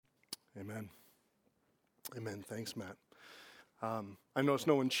Amen. Amen. Thanks, Matt. I noticed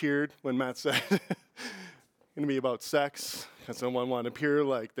no one cheered when Matt said it's going to be about sex, because no one wanted to appear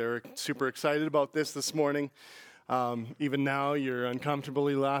like they're super excited about this morning. Even now, you're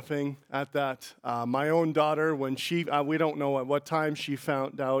uncomfortably laughing at that. My own daughter, when we don't know at what time she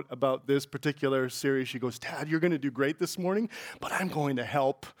found out about this particular series, she goes, "Dad, you're going to do great this morning, but I'm going to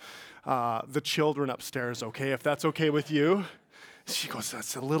help the children upstairs, okay, if that's okay with you." She goes,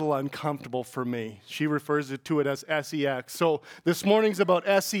 "That's a little uncomfortable for me." She refers to it as SEX. So this morning's about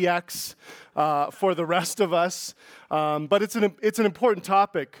SEX for the rest of us. But it's an important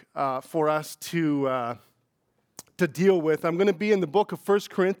topic for us to deal with. I'm going to be in the book of 1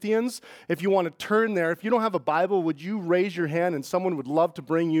 Corinthians. If you want to turn there, if you don't have a Bible, would you raise your hand and someone would love to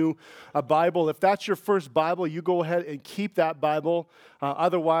bring you a Bible? If that's your first Bible, you go ahead and keep that Bible.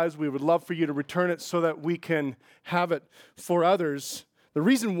 Otherwise, we would love for you to return it so that we can have it for others. The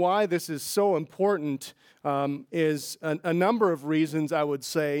reason why this is so important is a number of reasons, I would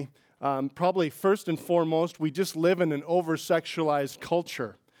say. Probably first and foremost, we just live in an over-sexualized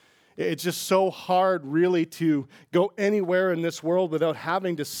culture. It's just so hard, really, to go anywhere in this world without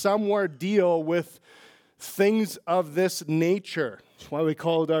having to somewhere deal with things of this nature. That's why we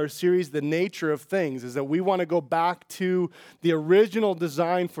called our series The Nature of Things, is that we want to go back to the original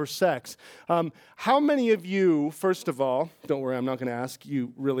design for sex. How many of you, first of all, don't worry, I'm not going to ask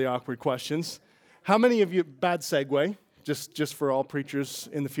you really awkward questions. How many of you, bad segue, just for all preachers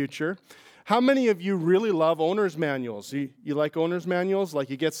in the future. How many of you really love owner's manuals? You like owner's manuals? Like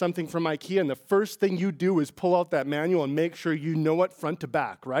you get something from IKEA and the first thing you do is pull out that manual and make sure you know it front to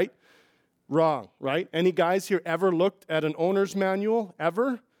back, right? Wrong, right? Any guys here ever looked at an owner's manual?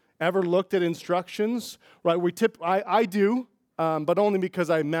 Ever looked at instructions? Right? I do, but only because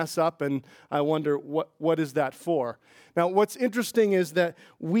I mess up and I wonder what is that for? Now, what's interesting is that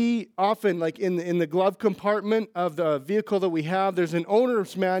we often, like in the glove compartment of the vehicle that we have, there's an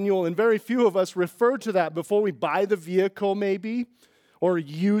owner's manual, and very few of us refer to that before we buy the vehicle, maybe, or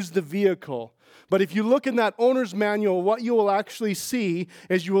use the vehicle. But if you look in that owner's manual, what you will actually see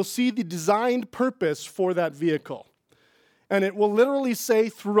is you will see the designed purpose for that vehicle. And it will literally say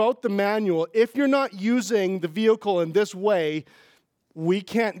throughout the manual, if you're not using the vehicle in this way, we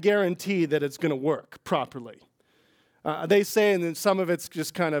can't guarantee that it's going to work properly. They say, and then some of it's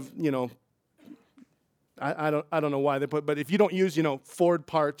just kind of, I don't know why they put, but if you don't use, Ford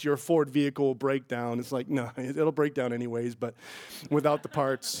parts, your Ford vehicle will break down. It's like, no, it'll break down anyways, but without the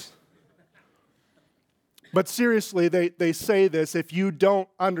parts. But seriously, they say this, if you don't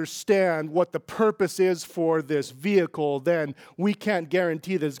understand what the purpose is for this vehicle, then we can't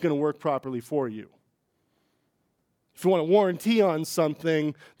guarantee that it's going to work properly for you. If you want a warranty on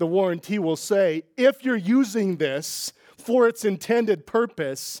something, the warranty will say, if you're using this for its intended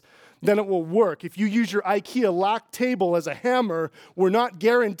purpose, then it will work. If you use your IKEA lock table as a hammer, we're not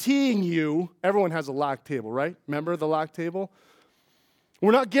guaranteeing you, everyone has a lock table, right? Remember the lock table?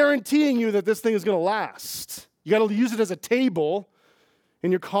 We're not guaranteeing you that this thing is going to last. You got to use it as a table in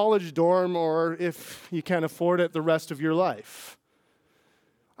your college dorm, or if you can't afford it, the rest of your life.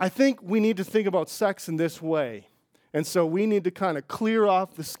 I think we need to think about sex in this way. And so we need to kind of clear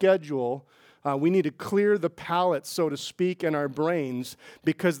off the schedule. We need to clear the palate, so to speak, in our brains,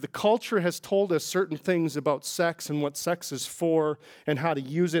 because the culture has told us certain things about sex and what sex is for and how to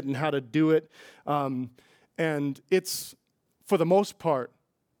use it and how to do it. And it's, for the most part,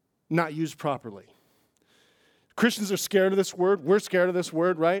 not used properly. Christians are scared of this word. We're scared of this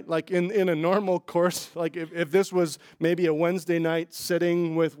word, right? Like in a normal course, like if this was maybe a Wednesday night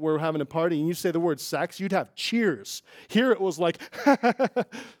sitting we're having a party and you say the word sex, you'd have cheers. Here it was like, I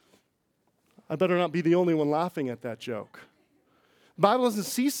better not be the only one laughing at that joke. The Bible doesn't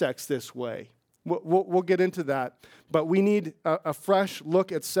see sex this way. We'll get into that. But we need a fresh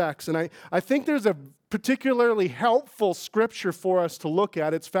look at sex. And I think there's a particularly helpful scripture for us to look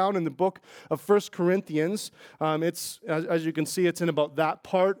at. It's found in the book of 1 Corinthians. It's, as you can see, it's in about that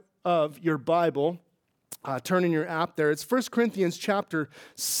part of your Bible. Turn in your app there. It's 1 Corinthians chapter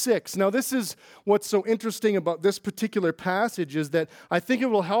 6. Now, this is what's so interesting about this particular passage is that I think it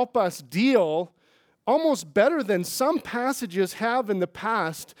will help us deal almost better than some passages have in the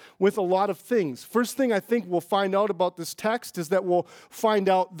past with a lot of things. First thing I think we'll find out about this text is that we'll find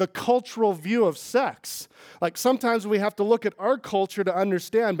out the cultural view of sex. Like sometimes we have to look at our culture to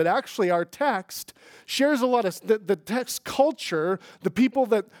understand, but actually our text shares a lot of, the text culture, the people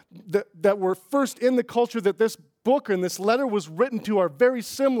that were first in the culture that this book and this letter was written to are very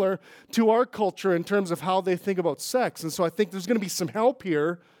similar to our culture in terms of how they think about sex. And so I think there's going to be some help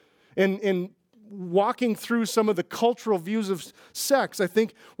here in walking through some of the cultural views of sex, I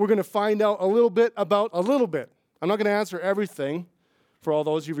think we're going to find out a little bit about a little bit. I'm not going to answer everything for all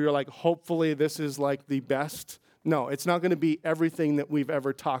those of you who are like, hopefully this is like the best. No, it's not going to be everything that we've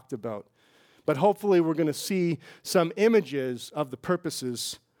ever talked about. But hopefully we're going to see some images of the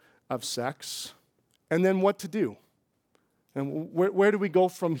purposes of sex and then what to do. And where do we go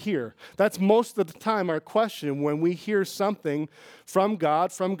from here? That's most of the time our question when we hear something from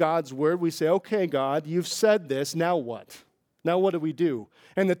God, from God's word. We say, okay, God, you've said this, now what? Now what do we do?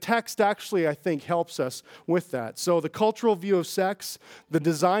 And the text actually, I think, helps us with that. So the cultural view of sex, the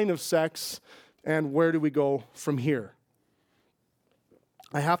design of sex, and where do we go from here?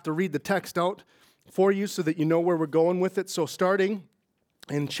 I have to read the text out for you so that you know where we're going with it. So starting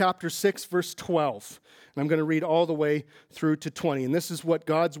in chapter 6, verse 12. And I'm going to read all the way through to 20. And this is what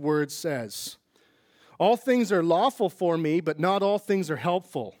God's word says. All things are lawful for me, but not all things are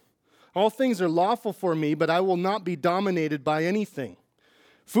helpful. All things are lawful for me, but I will not be dominated by anything.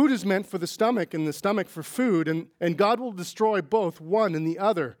 Food is meant for the stomach, and the stomach for food, and God will destroy both one and the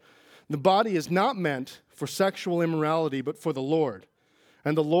other. The body is not meant for sexual immorality, but for the Lord,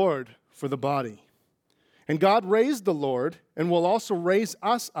 and the Lord for the body. And God raised the Lord, and will also raise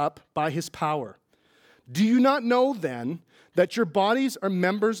us up by his power. Do you not know then that your bodies are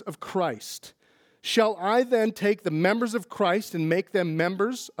members of Christ? Shall I then take the members of Christ and make them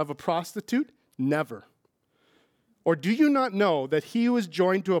members of a prostitute? Never. Or do you not know that he who is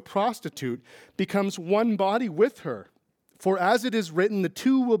joined to a prostitute becomes one body with her? For as it is written, the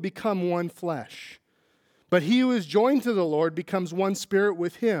two will become one flesh. But he who is joined to the Lord becomes one spirit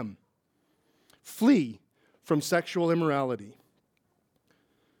with him. Flee from sexual immorality.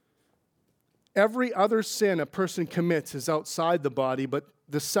 Every other sin a person commits is outside the body, but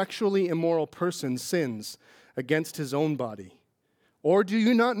the sexually immoral person sins against his own body. Or do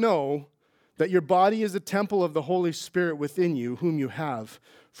you not know that your body is a temple of the Holy Spirit within you, whom you have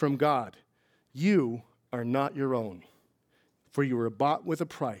from God? You are not your own, for you were bought with a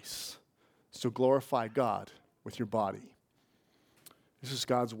price. So glorify God with your body. This is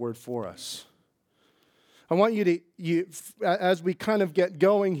God's word for us. I want you to, as we kind of get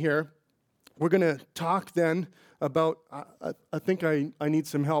going here, we're going to talk then about, I think I need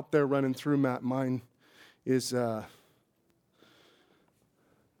some help there running through, Matt. Mine is,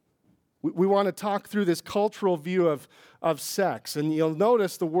 we want to talk through this cultural view of sex. And you'll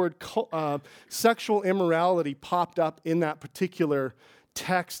notice the word sexual immorality popped up in that particular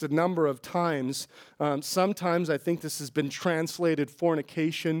text a number of times. Sometimes I think this has been translated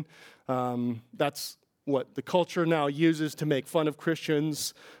fornication. That's what the culture now uses to make fun of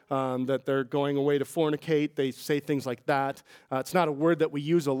Christians, that they're going away to fornicate. They say things like that. It's not a word that we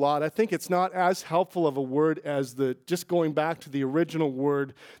use a lot. I think it's not as helpful of a word as just going back to the original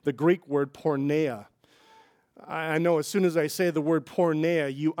word, the Greek word porneia. I know as soon as I say the word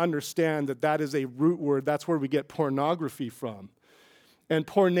porneia, you understand that that is a root word. That's where we get pornography from. And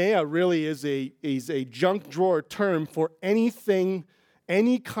porneia really is a junk drawer term for anything,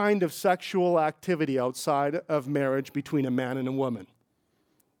 any kind of sexual activity outside of marriage between a man and a woman.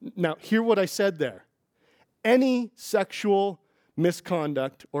 Now, hear what I said there. Any sexual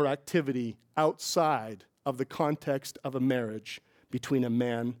misconduct or activity outside of the context of a marriage between a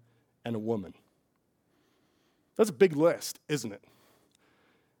man and a woman. That's a big list, isn't it?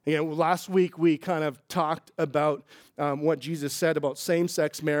 Again, last week we kind of talked about what Jesus said about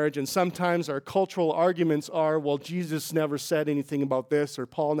same-sex marriage, and sometimes our cultural arguments are, well, Jesus never said anything about this, or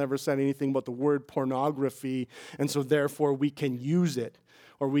Paul never said anything about the word pornography, and so therefore we can use it,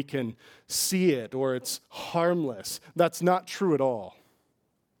 or we can see it, or it's harmless. That's not true at all.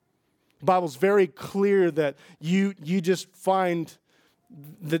 The Bible's very clear that you just find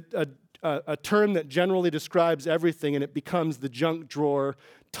a term that generally describes everything, and it becomes the junk drawer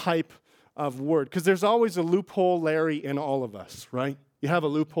type of word. Because there's always a loophole Larry in all of us, right? You have a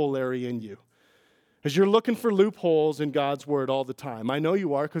loophole Larry in you. Because you're looking for loopholes in God's word all the time. I know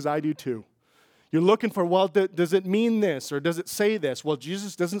you are, because I do too. You're looking for, well, does it mean this? Or does it say this? Well,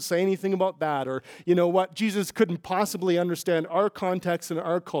 Jesus doesn't say anything about that. Or, you know what? Jesus couldn't possibly understand our context and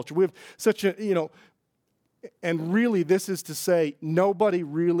our culture. We have such a, and really this is to say nobody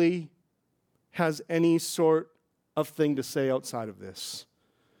really has any sort of thing to say outside of this.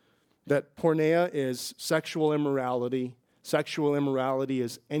 That porneia is sexual immorality. Sexual immorality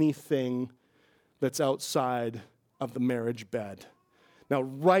is anything that's outside of the marriage bed. Now,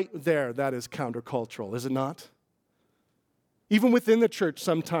 right there, that is countercultural, is it not? Even within the church,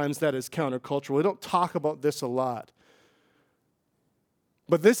 sometimes that is countercultural. We don't talk about this a lot.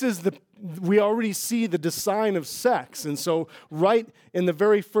 But this is we already see the design of sex. And so right in the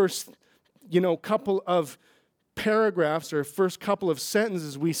very first couple of paragraphs or first couple of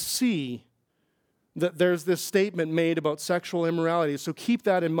sentences, we see that there's this statement made about sexual immorality. So keep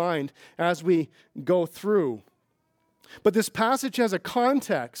that in mind as we go through. But this passage has a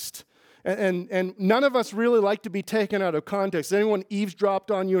context, and none of us really like to be taken out of context. Anyone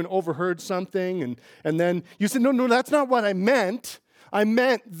eavesdropped on you and overheard something, and then you said, no, that's not what I meant. I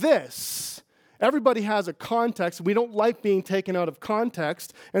meant this. Everybody has a context. We don't like being taken out of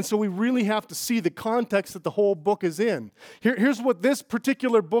context, and so we really have to see the context that the whole book is in. Here's what this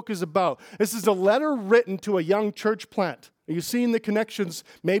particular book is about. This is a letter written to a young church plant. Are you seeing the connections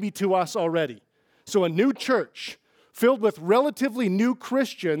maybe to us already? So a new church filled with relatively new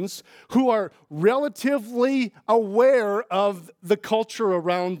Christians who are relatively aware of the culture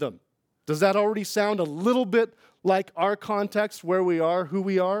around them. Does that already sound a little bit like our context, where we are, who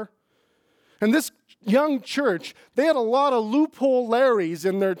we are? And this young church, they had a lot of loophole Larrys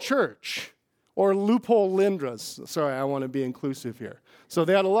in their church, or loophole Lindras. Sorry, I want to be inclusive here. So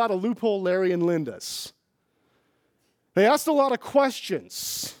they had a lot of loophole Larry and Lindas. They asked a lot of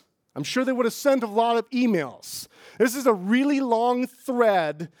questions. I'm sure they would have sent a lot of emails. This is a really long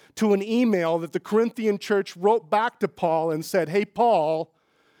thread to an email that the Corinthian church wrote back to Paul and said, hey, Paul,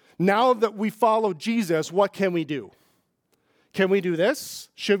 now that we follow Jesus, what can we do? Can we do this?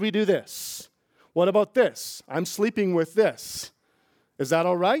 Should we do this? What about this? I'm sleeping with this. Is that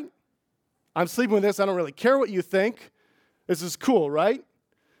all right? I'm sleeping with this. I don't really care what you think. This is cool, right?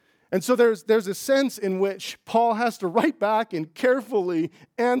 And so there's a sense in which Paul has to write back and carefully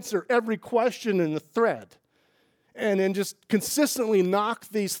answer every question in the thread and then just consistently knock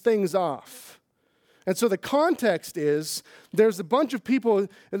these things off. And so the context is there's a bunch of people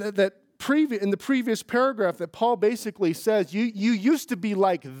that in the previous paragraph that Paul basically says, you used to be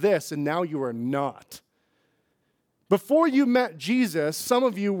like this and now you are not. Before you met Jesus, some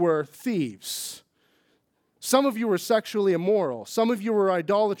of you were thieves. Some of you were sexually immoral. Some of you were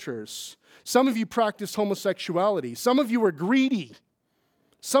idolaters. Some of you practiced homosexuality. Some of you were greedy.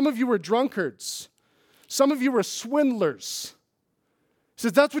 Some of you were drunkards. Some of you were swindlers. He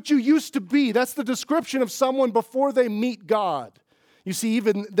says that's what you used to be. That's the description of someone before they meet God. You see,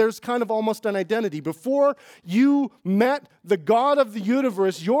 even there's kind of almost an identity. Before you met the God of the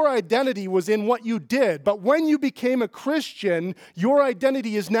universe, your identity was in what you did. But when you became a Christian, your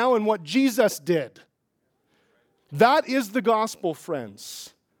identity is now in what Jesus did. That is the gospel,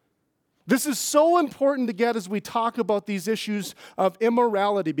 friends. This is so important to get as we talk about these issues of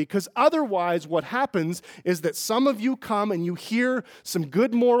immorality, because otherwise what happens is that some of you come and you hear some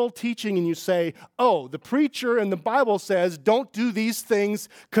good moral teaching and you say, oh, the preacher and the Bible says don't do these things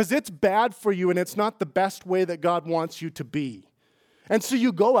because it's bad for you and it's not the best way that God wants you to be. And so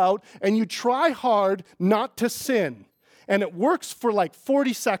you go out and you try hard not to sin, and it works for like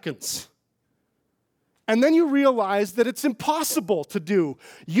 40 seconds. And then you realize that it's impossible to do.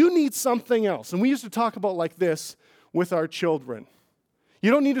 You need something else. And we used to talk about like this with our children.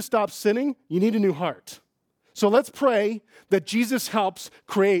 You don't need to stop sinning. You need a new heart. So let's pray that Jesus helps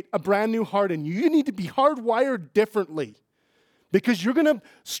create a brand new heart in you. You need to be hardwired differently because you're going to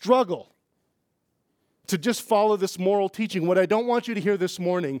struggle to just follow this moral teaching. What I don't want you to hear this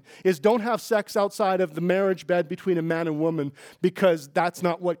morning is don't have sex outside of the marriage bed between a man and woman, because that's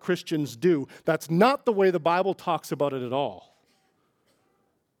not what Christians do. That's not the way the Bible talks about it at all.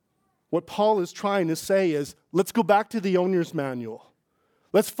 What Paul is trying to say is, let's go back to the owner's manual.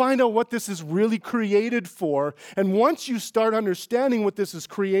 Let's find out what this is really created for. And once you start understanding what this is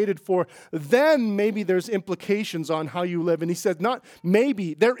created for, then maybe there's implications on how you live. And he said, not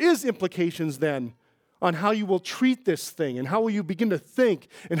maybe, there is implications then on how you will treat this thing and how will you begin to think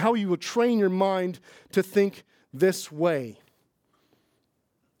and how you will train your mind to think this way.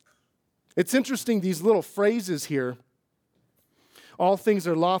 It's interesting, these little phrases here. All things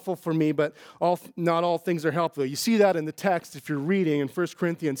are lawful for me, but not all things are helpful. You see that in the text if you're reading in 1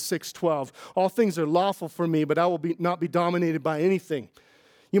 Corinthians 6:12. All things are lawful for me, but I will not be dominated by anything.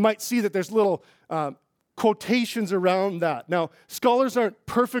 You might see that there's little quotations around that. Now, scholars aren't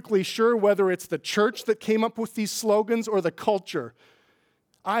perfectly sure whether it's the church that came up with these slogans or the culture.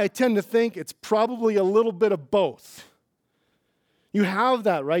 I tend to think it's probably a little bit of both. You have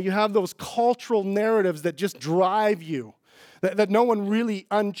that, right? You have those cultural narratives that just drive you, that no one really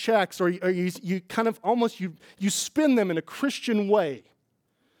unchecks, or you kind of almost, you spin them in a Christian way.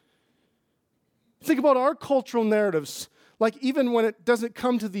 Think about our cultural narratives. Like even when it doesn't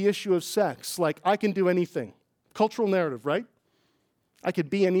come to the issue of sex, like I can do anything. Cultural narrative, right? I could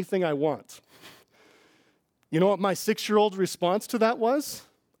be anything I want. You know what my 6-year-old response to that was?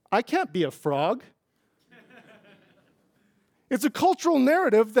 I can't be a frog. It's a cultural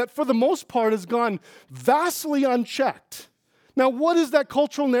narrative that for the most part has gone vastly unchecked. Now, what is that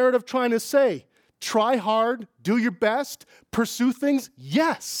cultural narrative trying to say? Try hard, do your best, pursue things?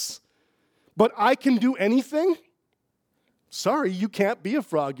 Yes. But I can do anything? Sorry, you can't be a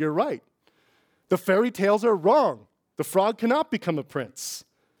frog, you're right. The fairy tales are wrong. The frog cannot become a prince.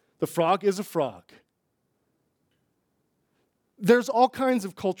 The frog is a frog. There's all kinds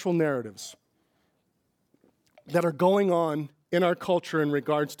of cultural narratives that are going on in our culture in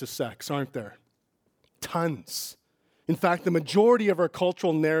regards to sex, aren't there? Tons. In fact, the majority of our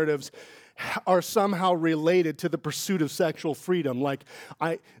cultural narratives are somehow related to the pursuit of sexual freedom. Like,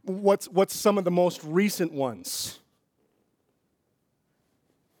 what's some of the most recent ones?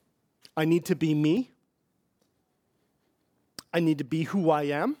 I need to be me. I need to be who I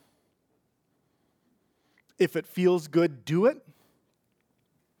am. If it feels good, do it.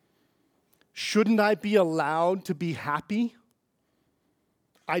 Shouldn't I be allowed to be happy?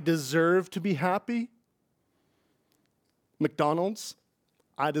 I deserve to be happy. McDonald's,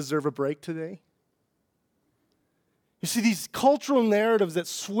 I deserve a break today. You see, these cultural narratives that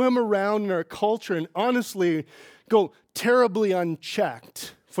swim around in our culture and honestly go terribly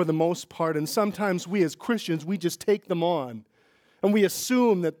unchecked for the most part. And sometimes we as Christians, we just take them on. And we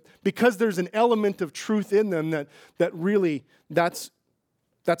assume that because there's an element of truth in them that really that's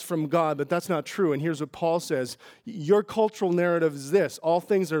from God, but that's not true. And here's what Paul says. Your cultural narrative is this. All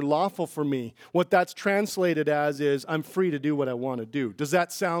things are lawful for me. What that's translated as is, I'm free to do what I want to do. Does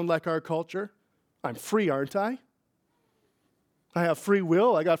that sound like our culture? I'm free, aren't I? I have free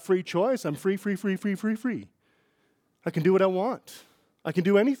will. I got free choice. I'm free. I can do what I want. I can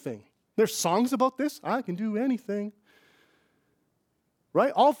do anything. There's songs about this. I can do anything.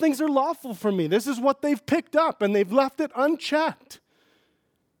 Right? All things are lawful for me. This is what they've picked up, and they've left it unchecked.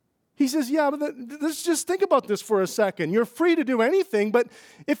 He says, yeah, but let's just think about this for a second. You're free to do anything, but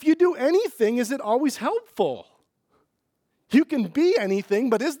if you do anything, is it always helpful? You can be anything,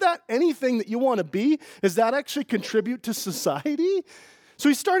 but is that anything that you want to be? Does that actually contribute to society? So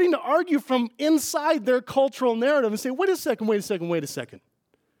he's starting to argue from inside their cultural narrative and say, wait a second.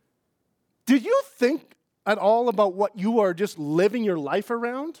 Did you think at all about what you are just living your life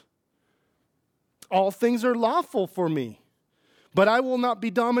around? All things are lawful for me, but I will not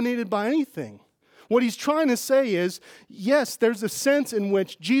be dominated by anything. What he's trying to say is, yes, there's a sense in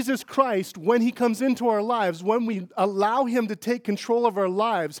which Jesus Christ, when he comes into our lives, when we allow him to take control of our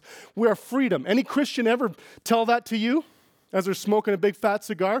lives, we are freedom. Any Christian ever tell that to you as they're smoking a big fat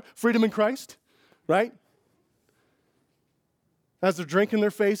cigar? Freedom in Christ, right? As they're drinking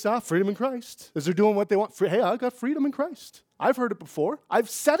their face off, freedom in Christ. As they're doing what they want, hey, I got freedom in Christ. I've heard it before. I've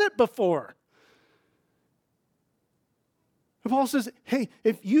said it before. Paul says, hey,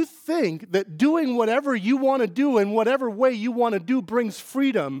 if you think that doing whatever you want to do in whatever way you want to do brings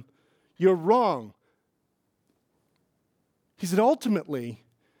freedom, you're wrong. He said, ultimately,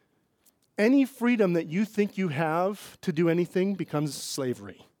 any freedom that you think you have to do anything becomes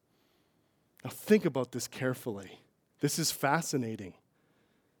slavery. Now think about this carefully. This is fascinating.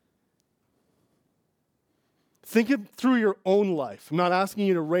 Think it through your own life. I'm not asking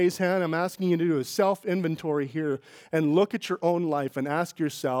you to raise hand. I'm asking you to do a self-inventory here and look at your own life and ask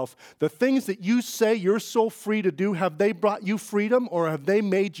yourself, the things that you say you're so free to do, have they brought you freedom or have they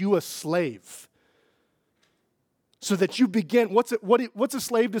made you a slave? So that you begin, what's a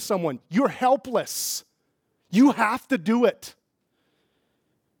slave to someone? You're helpless. You have to do it.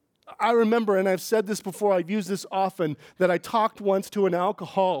 I remember, and I've said this before, I've used this often, that I talked once to an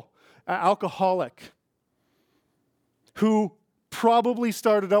alcoholic who probably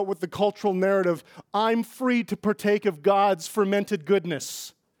started out with the cultural narrative, I'm free to partake of God's fermented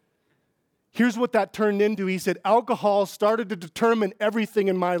goodness. Here's what that turned into. He said, alcohol started to determine everything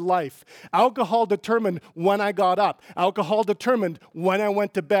in my life. Alcohol determined when I got up. Alcohol determined when I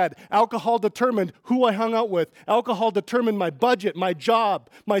went to bed. Alcohol determined who I hung out with. Alcohol determined my budget, my job,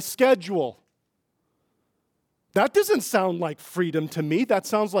 my schedule. That doesn't sound like freedom to me. That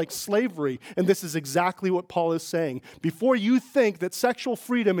sounds like slavery. And this is exactly what Paul is saying. Before you think that sexual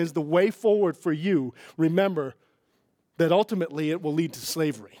freedom is the way forward for you, remember that ultimately it will lead to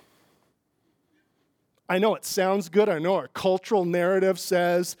slavery. I know it sounds good. I know our cultural narrative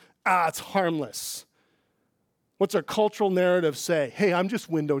says, it's harmless. What's our cultural narrative say? Hey, I'm just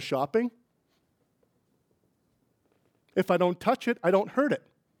window shopping. If I don't touch it, I don't hurt it.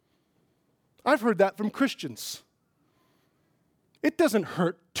 I've heard that from Christians. It doesn't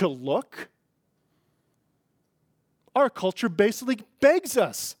hurt to look. Our culture basically begs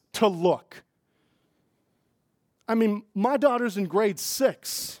us to look. I mean, my daughter's in grade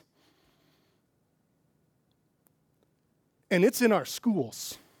 6. and it's in our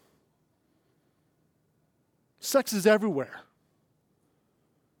schools. Sex is everywhere.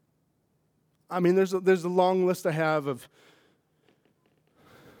 I mean, there's a long list I have of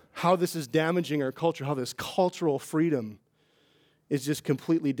how this is damaging our culture, how this cultural freedom is just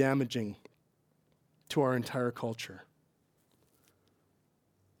completely damaging to our entire culture.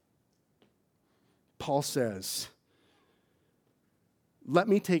 Paul says, let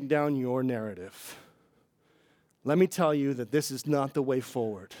me take down your narrative. Let me tell you that this is not the way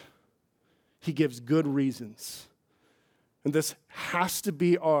forward. He gives good reasons. And this has to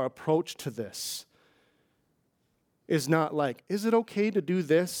be our approach to this. Is not like, is it okay to do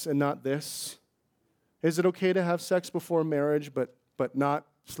this and not this? Is it okay to have sex before marriage but not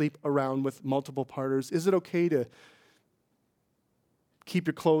sleep around with multiple partners? Is it okay to keep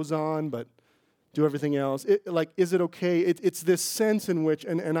your clothes on but do everything else? Is it okay? It's this sense in which,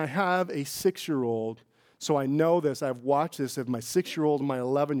 and I have a 6-year-old, so I know this. I've watched this of my 6-year-old and my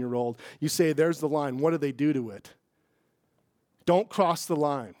 11-year-old. You say, there's the line. What do they do to it? Don't cross the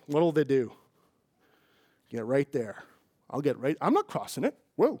line. What will they do? Get right there. I'll get right. I'm not crossing it.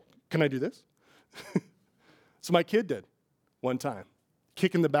 Whoa, can I do this? So my kid did one time.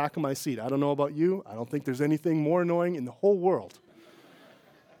 Kicking the back of my seat. I don't know about you. I don't think there's anything more annoying in the whole world.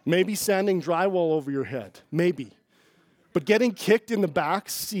 Maybe sanding drywall over your head. Maybe. But getting kicked in the back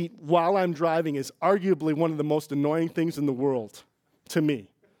seat while I'm driving is arguably one of the most annoying things in the world to me.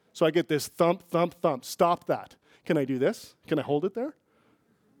 So I get this thump, thump, thump. Stop that. Can I do this? Can I hold it there?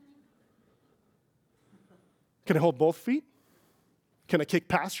 Can I hold both feet? Can I kick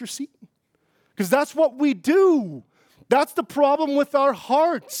past your seat? Because that's what we do. That's the problem with our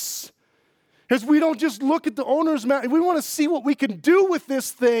hearts. Is we don't just look at the owner's manual. We want to see what we can do with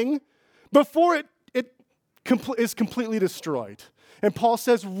this thing before it is completely destroyed. And Paul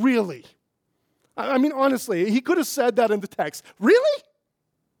says, really? I mean, honestly, he could have said that in the text. Really?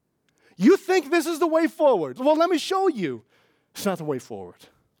 You think this is the way forward? Well, let me show you. It's not the way forward.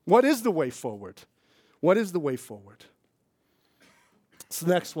 What is the way forward? What is the way forward? It's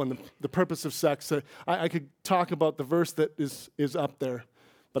the next one, the purpose of sex. I could talk about the verse that is up there,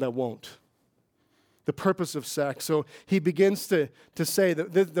 but I won't. The purpose of sex. So he begins to say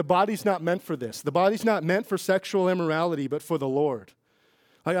that the body's not meant for this. The body's not meant for sexual immorality, but for the Lord.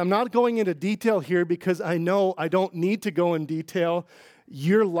 I'm not going into detail here because I know I don't need to go in detail.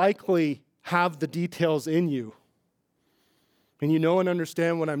 You're likely have the details in you. And you know and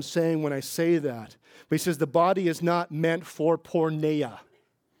understand what I'm saying when I say that. But he says the body is not meant for porneia.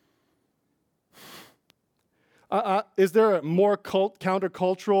 Is there a more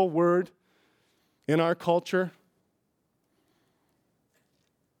countercultural word in our culture?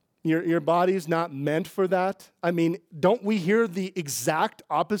 Your body's not meant for that. I mean, don't we hear the exact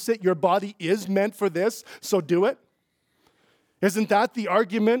opposite? Your body is meant for this, so do it. Isn't that the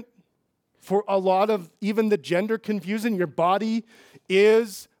argument for a lot of even the gender confusion? Your body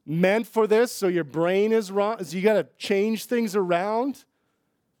is meant for this, so your brain is wrong. So you got to change things around.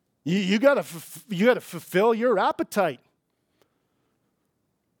 You got to fulfill your appetite.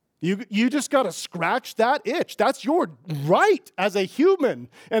 You just got to scratch that itch. That's your right as a human.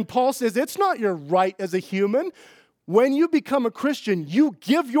 And Paul says it's not your right as a human. When you become a Christian, you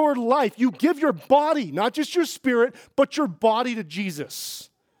give your life, you give your body, not just your spirit, but your body to Jesus.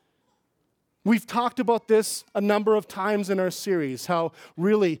 We've talked about this a number of times in our series, how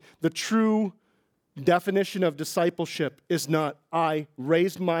really the true definition of discipleship is not, I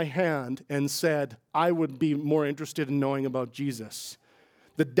raised my hand and said, I would be more interested in knowing about Jesus.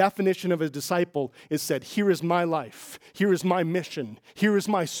 The definition of a disciple is said, here is my life, here is my mission, here is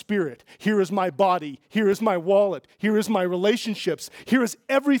my spirit, here is my body, here is my wallet, here is my relationships, here is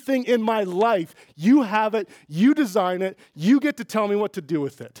everything in my life. You have it, you design it, you get to tell me what to do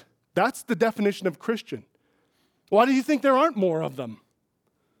with it. That's the definition of Christian. Why do you think there aren't more of them?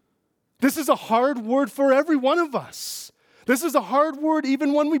 This is a hard word for every one of us. This is a hard word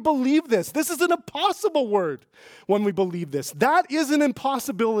even when we believe this. This is an impossible word when we believe this. That is an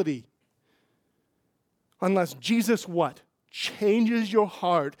impossibility. Unless Jesus what? Changes your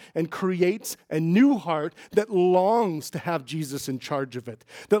heart and creates a new heart that longs to have Jesus in charge of it,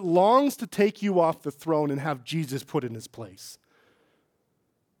 that longs to take you off the throne and have Jesus put in his place.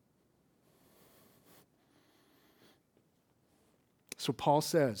 So Paul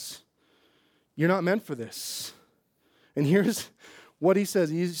says, you're not meant for this. And here's what he says.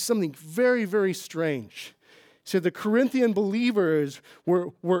 He's something very, very strange. He said the Corinthian believers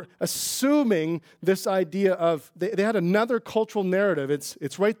were assuming this idea of, they had another cultural narrative.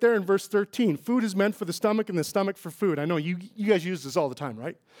 It's right there in verse 13. Food is meant for the stomach and the stomach for food. I know you guys use this all the time,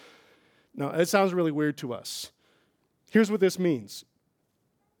 right? No, it sounds really weird to us. Here's what this means.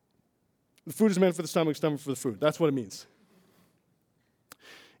 The food is meant for the stomach, stomach for the food. That's what it means.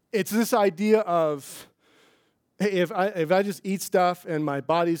 It's this idea of, hey, if I just eat stuff and my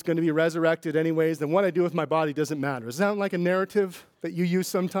body's going to be resurrected anyways, then what I do with my body doesn't matter. Does that sound like a narrative that you use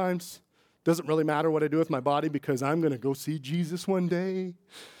sometimes? Doesn't really matter what I do with my body because I'm going to go see Jesus one day.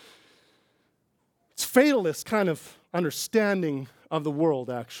 It's fatalist kind of understanding of the world,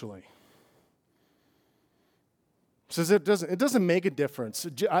 actually. It says it doesn't make a difference.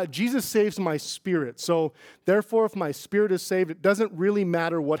 Jesus saves my spirit. So therefore, if my spirit is saved, it doesn't really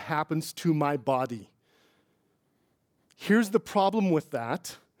matter what happens to my body. Here's the problem with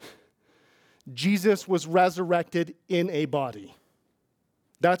that. Jesus was resurrected in a body.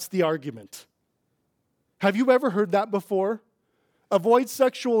 That's the argument. Have you ever heard that before? Avoid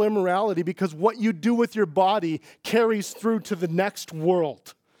sexual immorality because what you do with your body carries through to the next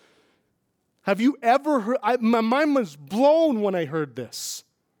world. Have you ever heard? My mind was blown when I heard this.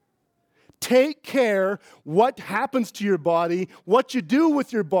 Take care what happens to your body, what you do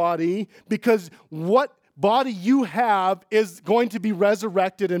with your body, because what body you have is going to be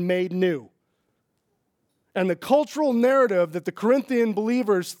resurrected and made new. And the cultural narrative that the Corinthian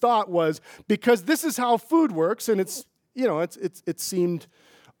believers thought was, because this is how food works, and it seemed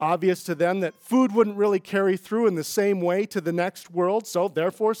obvious to them that food wouldn't really carry through in the same way to the next world, so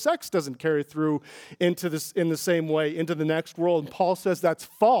therefore sex doesn't carry through in the same way into the next world. And Paul says that's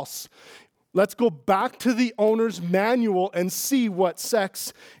false. Let's go back to the owner's manual and see what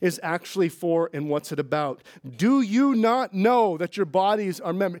sex is actually for and what's it about. Do you not know that your bodies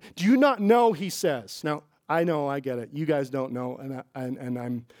are members? Do you not know, he says. Now, I know, I get it. You guys don't know, and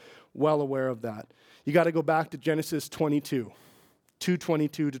I'm well aware of that. You got to go back to Genesis 22, 2:22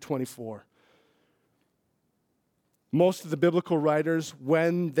 to 24. Most of the biblical writers,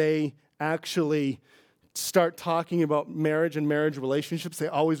 when they actually start talking about marriage and marriage relationships, they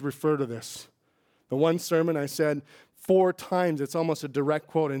always refer to this. The one sermon I said 4 times, it's almost a direct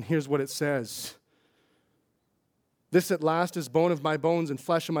quote, and here's what it says. This at last is bone of my bones and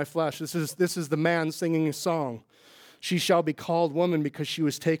flesh of my flesh. This is the man singing a song. She shall be called woman because she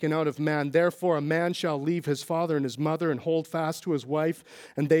was taken out of man. Therefore a man shall leave his father and his mother and hold fast to his wife,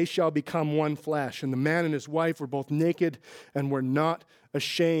 and they shall become one flesh. And the man and his wife were both naked and were not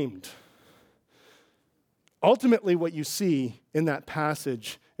ashamed. Ultimately, what you see in that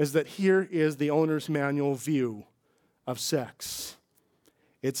passage is that here is the owner's manual view of sex.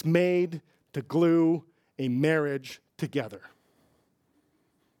 It's made to glue a marriage together.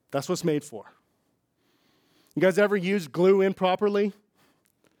 That's what it's made for. You guys ever use glue improperly?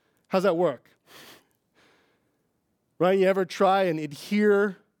 How's that work? Right? You ever try and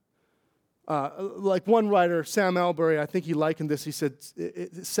adhere? Like one writer, Sam Albury, I think he likened this. He said,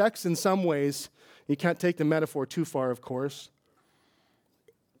 sex in some ways, you can't take the metaphor too far, of course.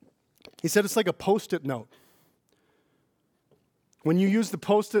 He said it's like a Post-it note. When you use the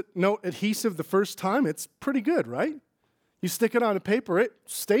Post-it note adhesive the first time, it's pretty good, right? You stick it on a paper, it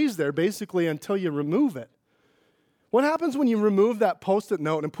stays there basically until you remove it. What happens when you remove that Post-it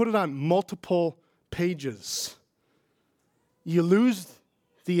note and put it on multiple pages? You lose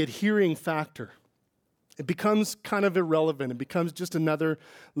the adhering factor. It becomes kind of irrelevant. It becomes just another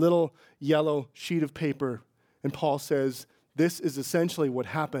little yellow sheet of paper. And Paul says, this is essentially what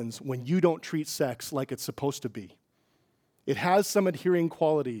happens when you don't treat sex like it's supposed to be. It has some adhering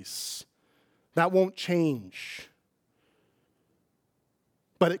qualities. That won't change.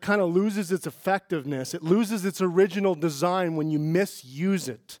 But it kind of loses its effectiveness. It loses its original design when you misuse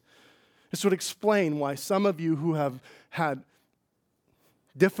it. This would explain why some of you who have had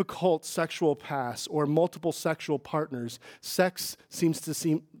difficult sexual past or multiple sexual partners, sex seems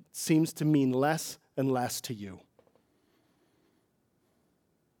to mean less and less to you.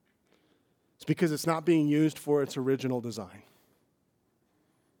 It's because it's not being used for its original design.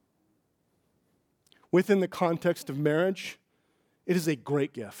 Within the context of marriage, it is a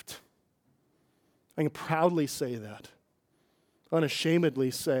great gift. I can proudly say that, unashamedly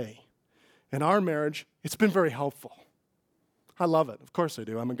say. In our marriage, it's been very helpful. I love it. Of course I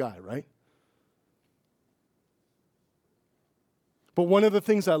do. I'm a guy, right? But one of the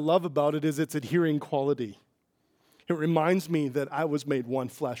things I love about it is its adhering quality. It reminds me that I was made one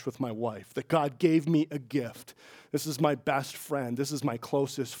flesh with my wife, that God gave me a gift. This is my best friend. This is my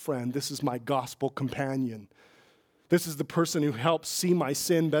closest friend. This is my gospel companion. This is the person who helps see my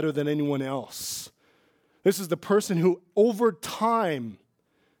sin better than anyone else. This is the person who, over time,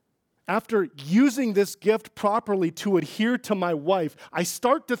 after using this gift properly to adhere to my wife, I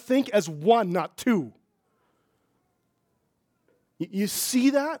start to think as one, not two. You see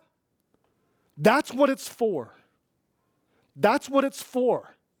that? That's what it's for. That's what it's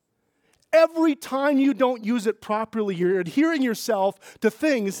for. Every time you don't use it properly, you're adhering yourself to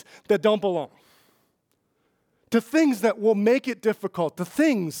things that don't belong, to things that will make it difficult, to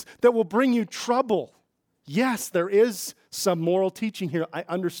things that will bring you trouble. Yes, there is some moral teaching here. I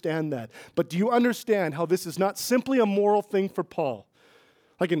understand that. But do you understand how this is not simply a moral thing for Paul?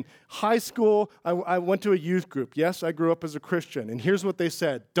 Like in high school, I went to a youth group. Yes, I grew up as a Christian. And here's what they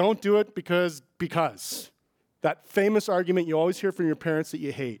said. Don't do it because. That famous argument you always hear from your parents that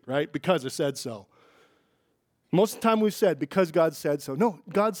you hate, right? Because it said so. Most of the time we've said, because God said so. No,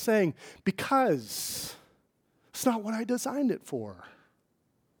 God's saying, because it's not what I designed it for.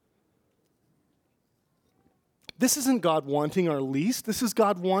 This isn't God wanting our least. This is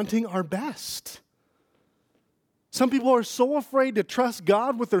God wanting our best. Some people are so afraid to trust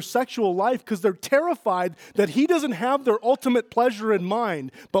God with their sexual life because they're terrified that He doesn't have their ultimate pleasure in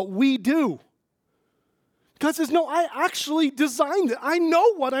mind, but we do. God says, no, I actually designed it. I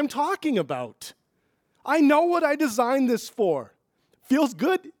know what I'm talking about. I know what I designed this for. Feels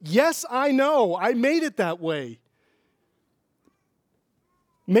good? Yes, I know. I made it that way.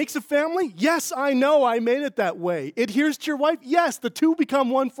 Makes a family? Yes, I know. I made it that way. Adheres to your wife? Yes, the two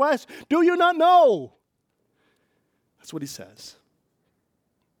become one flesh. Do you not know? That's what he says.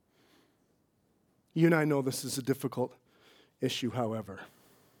 You and I know this is a difficult issue, however.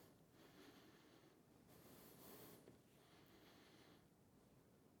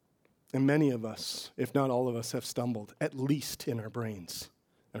 And many of us, if not all of us, have stumbled, at least in our brains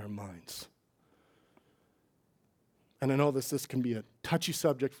and our minds. And I know this can be a touchy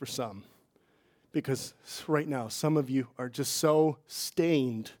subject for some, because right now, some of you are just so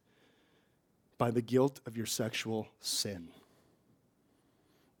stained by the guilt of your sexual sin.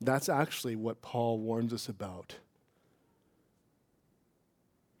 That's actually what Paul warns us about.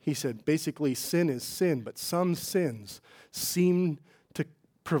 He said, basically, sin is sin, but some sins seem to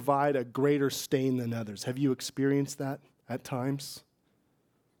provide a greater stain than others. Have you experienced that at times?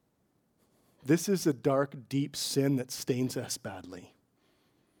 This is a dark, deep sin that stains us badly.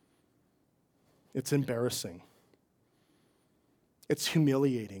 It's embarrassing. It's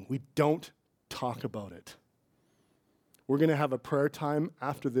humiliating. We don't talk about it. We're going to have a prayer time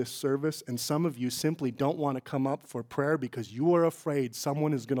after this service, and some of you simply don't want to come up for prayer because you are afraid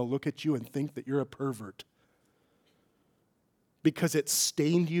someone is going to look at you and think that you're a pervert. Because it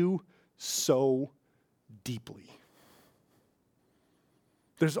stained you so deeply.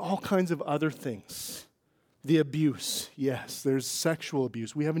 There's all kinds of other things. The abuse, yes, there's sexual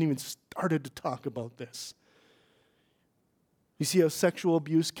abuse. We haven't even started to talk about this. You see how sexual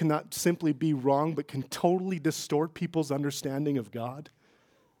abuse cannot simply be wrong, but can totally distort people's understanding of God?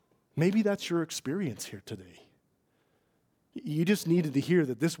 Maybe that's your experience here today. You just needed to hear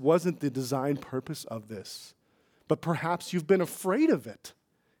that this wasn't the design purpose of this. But perhaps you've been afraid of it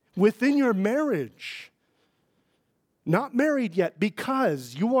within your marriage. Not married yet,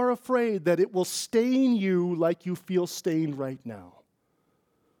 because you are afraid that it will stain you like you feel stained right now.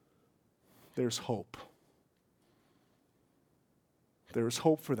 There's hope. There's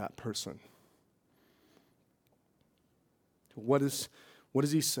hope for that person. What does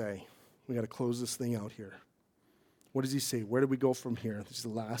he say? We got to close this thing out here. What does he say? Where do we go from here? This is the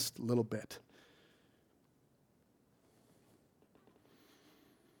last little bit.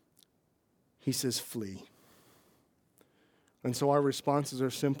 He says, flee. And so our responses are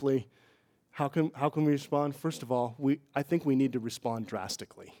simply, how can we respond? First of all, I think we need to respond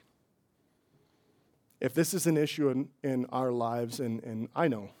drastically. If this is an issue in our lives, and I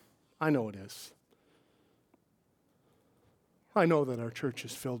know it is. I know that our church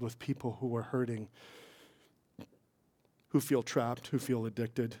is filled with people who are hurting, who feel trapped, who feel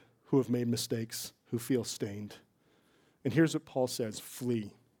addicted, who have made mistakes, who feel stained. And here's what Paul says,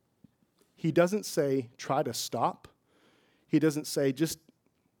 flee. He doesn't say, try to stop. He doesn't say, just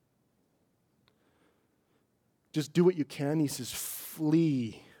do what you can. He says,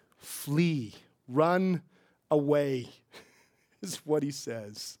 flee, run away, is what he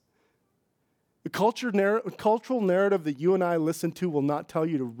says. The cultural narrative that you and I listen to will not tell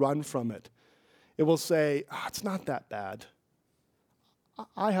you to run from it. It will say, it's not that bad.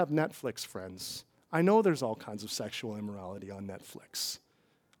 I have Netflix friends. I know there's all kinds of sexual immorality on Netflix.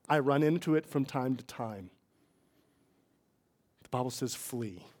 I run into it from time to time. The Bible says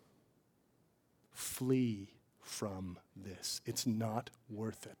flee. Flee from this. It's not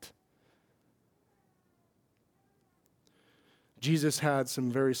worth it. Jesus had some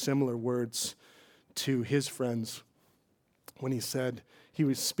very similar words to his friends when he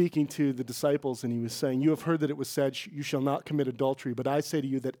was speaking to the disciples and he was saying, you have heard that it was said, you shall not commit adultery, but I say to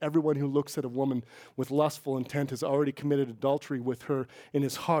you that everyone who looks at a woman with lustful intent has already committed adultery with her in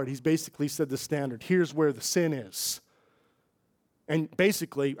his heart. He's basically said the standard. Here's where the sin is. And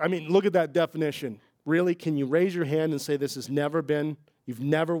basically, look at that definition. Really, can you raise your hand and say this has never been, you've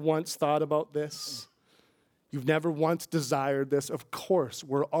never once thought about this? You've never once desired this? Of course,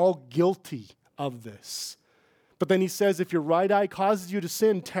 we're all guilty of this. But then he says, if your right eye causes you to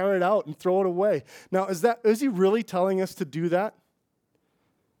sin, tear it out and throw it away. Now, is he really telling us to do that?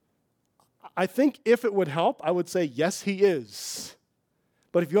 I think if it would help, I would say, yes, he is.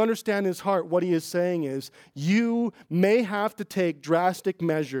 But if you understand his heart, what he is saying is, you may have to take drastic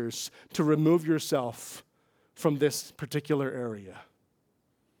measures to remove yourself from this particular area.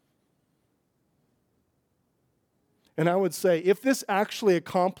 And I would say, if this actually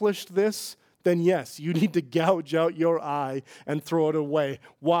accomplished this, then yes, you need to gouge out your eye and throw it away.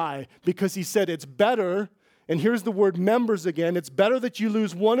 Why? Because he said it's better, and here's the word members again, it's better that you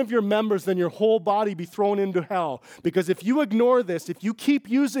lose one of your members than your whole body be thrown into hell. Because if you ignore this, if you keep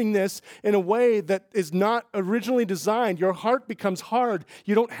using this in a way that is not originally designed, your heart becomes hard.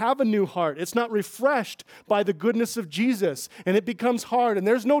 You don't have a new heart. It's not refreshed by the goodness of Jesus, and it becomes hard, and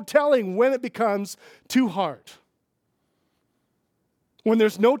there's no telling when it becomes too hard. When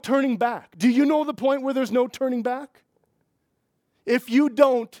there's no turning back. Do you know the point where there's no turning back? If you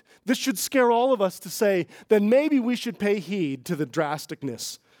don't, this should scare all of us to say, then maybe we should pay heed to the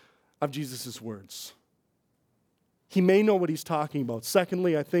drasticness of Jesus' words. He may know what he's talking about.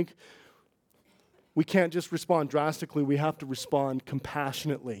 Secondly, I think we can't just respond drastically, we have to respond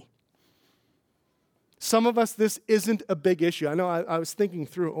compassionately. Some of us, this isn't a big issue. I know I was thinking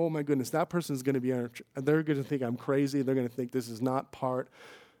through, oh my goodness, that person's going to be, they're going to think I'm crazy. They're going to think this is not part.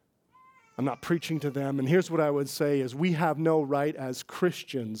 I'm not preaching to them. And here's what I would say is we have no right as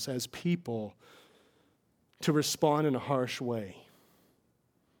Christians, as people, to respond in a harsh way.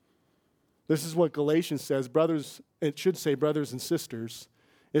 This is what Galatians says, brothers, it should say brothers and sisters.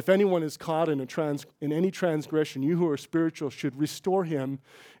 If anyone is caught in any transgression, you who are spiritual should restore him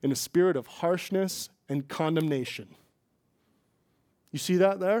in a spirit of harshness and condemnation. You see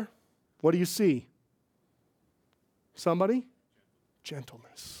that there? What do you see? Somebody?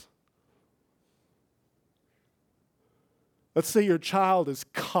 Gentleness. Let's say your child is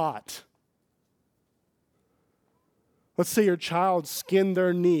caught. Let's say your child skinned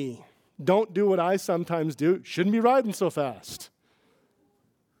their knee. Don't do what I sometimes do. Shouldn't be riding so fast.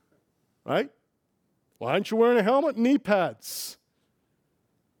 Right? Why aren't you wearing a helmet and knee pads?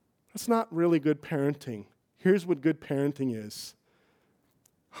 That's not really good parenting. Here's what good parenting is.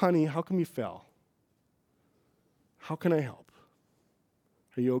 Honey, how come you fell? How can I help?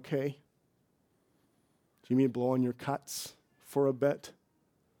 Are you okay? Do you need to blow on your cuts for a bit?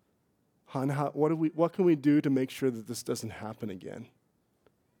 Hon, what can we do to make sure that this doesn't happen again?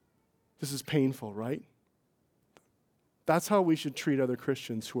 This is painful, right? That's how we should treat other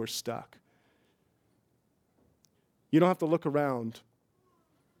Christians who are stuck. You don't have to look around.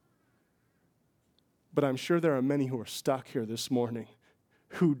 But I'm sure there are many who are stuck here this morning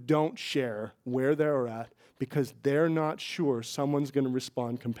who don't share where they're at because they're not sure someone's going to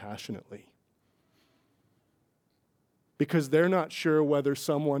respond compassionately. Because they're not sure whether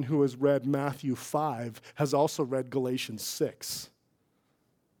someone who has read Matthew 5 has also read Galatians 6.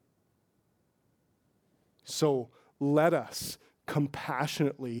 So let us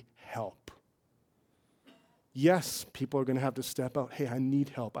compassionately help. Yes, people are going to have to step out. Hey, I need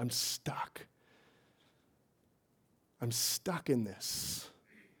help. I'm stuck. I'm stuck in this.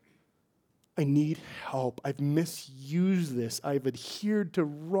 I need help. I've misused this. I've adhered to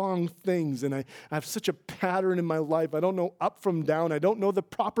wrong things, and I have such a pattern in my life. I don't know up from down. I don't know the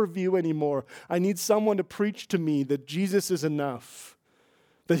proper view anymore. I need someone to preach to me that Jesus is enough,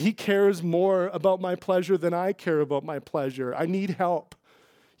 that he cares more about my pleasure than I care about my pleasure. I need help.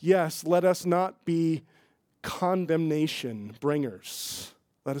 Yes, let us not be condemnation bringers.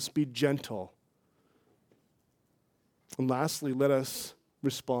 Let us be gentle. And lastly, let us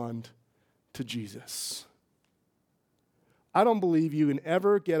respond to Jesus. I don't believe you can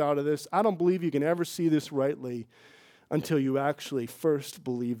ever get out of this. I don't believe you can ever see this rightly until you actually first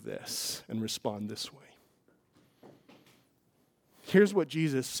believe this and respond this way. Here's what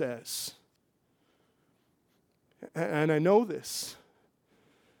Jesus says. And I know this.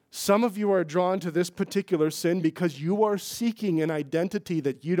 Some of you are drawn to this particular sin because you are seeking an identity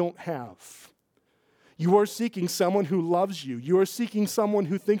that you don't have. You are seeking someone who loves you. You are seeking someone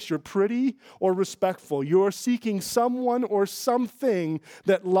who thinks you're pretty or respectful. You are seeking someone or something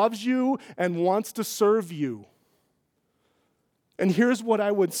that loves you and wants to serve you. And here's what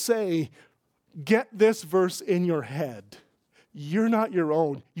I would say. Get this verse in your head. You're not your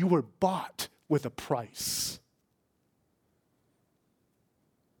own. You were bought with a price.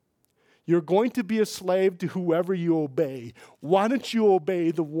 You're going to be a slave to whoever you obey. Why don't you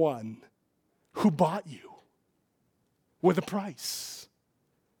obey the one who bought you with a price?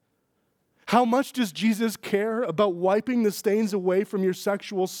 How much does Jesus care about wiping the stains away from your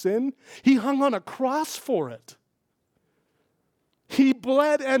sexual sin? He hung on a cross for it. He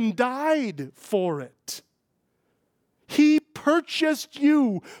bled and died for it. He purchased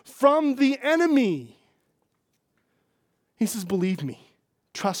you from the enemy. He says, believe me,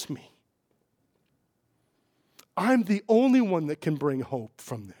 trust me. I'm the only one that can bring hope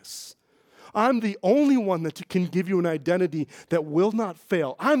from this. I'm the only one that can give you an identity that will not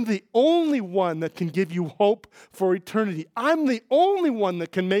fail. I'm the only one that can give you hope for eternity. I'm the only one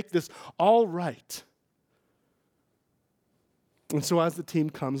that can make this all right. And so as the team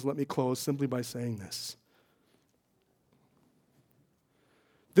comes, let me close simply by saying this.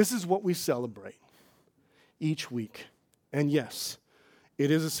 This is what we celebrate each week. And yes,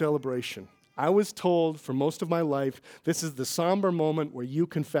 it is a celebration. I was told for most of my life, this is the somber moment where you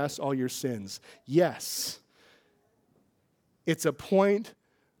confess all your sins. Yes, it's a point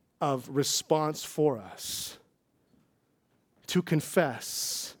of response for us to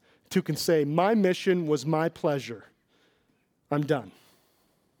confess, to say, my mission was my pleasure. I'm done.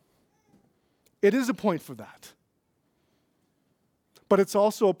 It is a point for that. But it's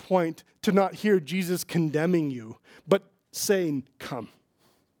also a point to not hear Jesus condemning you, but saying, come.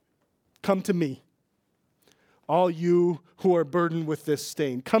 Come to me, all you who are burdened with this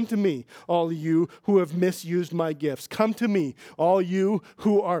stain. Come to me, all you who have misused my gifts. Come to me, all you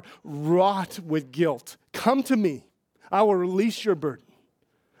who are wrought with guilt. Come to me. I will release your burden.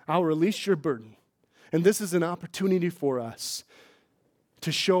 I will release your burden. And this is an opportunity for us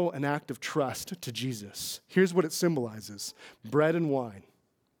to show an act of trust to Jesus. Here's what it symbolizes: bread and wine.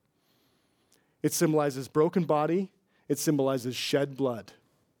 It symbolizes broken body. It symbolizes shed blood.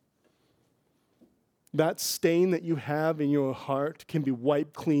 That stain that you have in your heart can be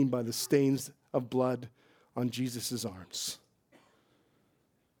wiped clean by the stains of blood on Jesus' arms.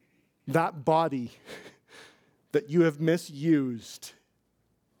 That body that you have misused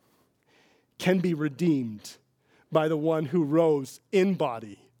can be redeemed by the one who rose in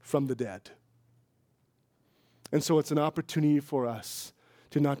body from the dead. And so it's an opportunity for us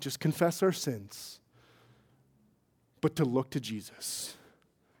to not just confess our sins, but to look to Jesus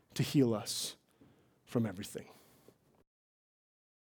to heal us from everything.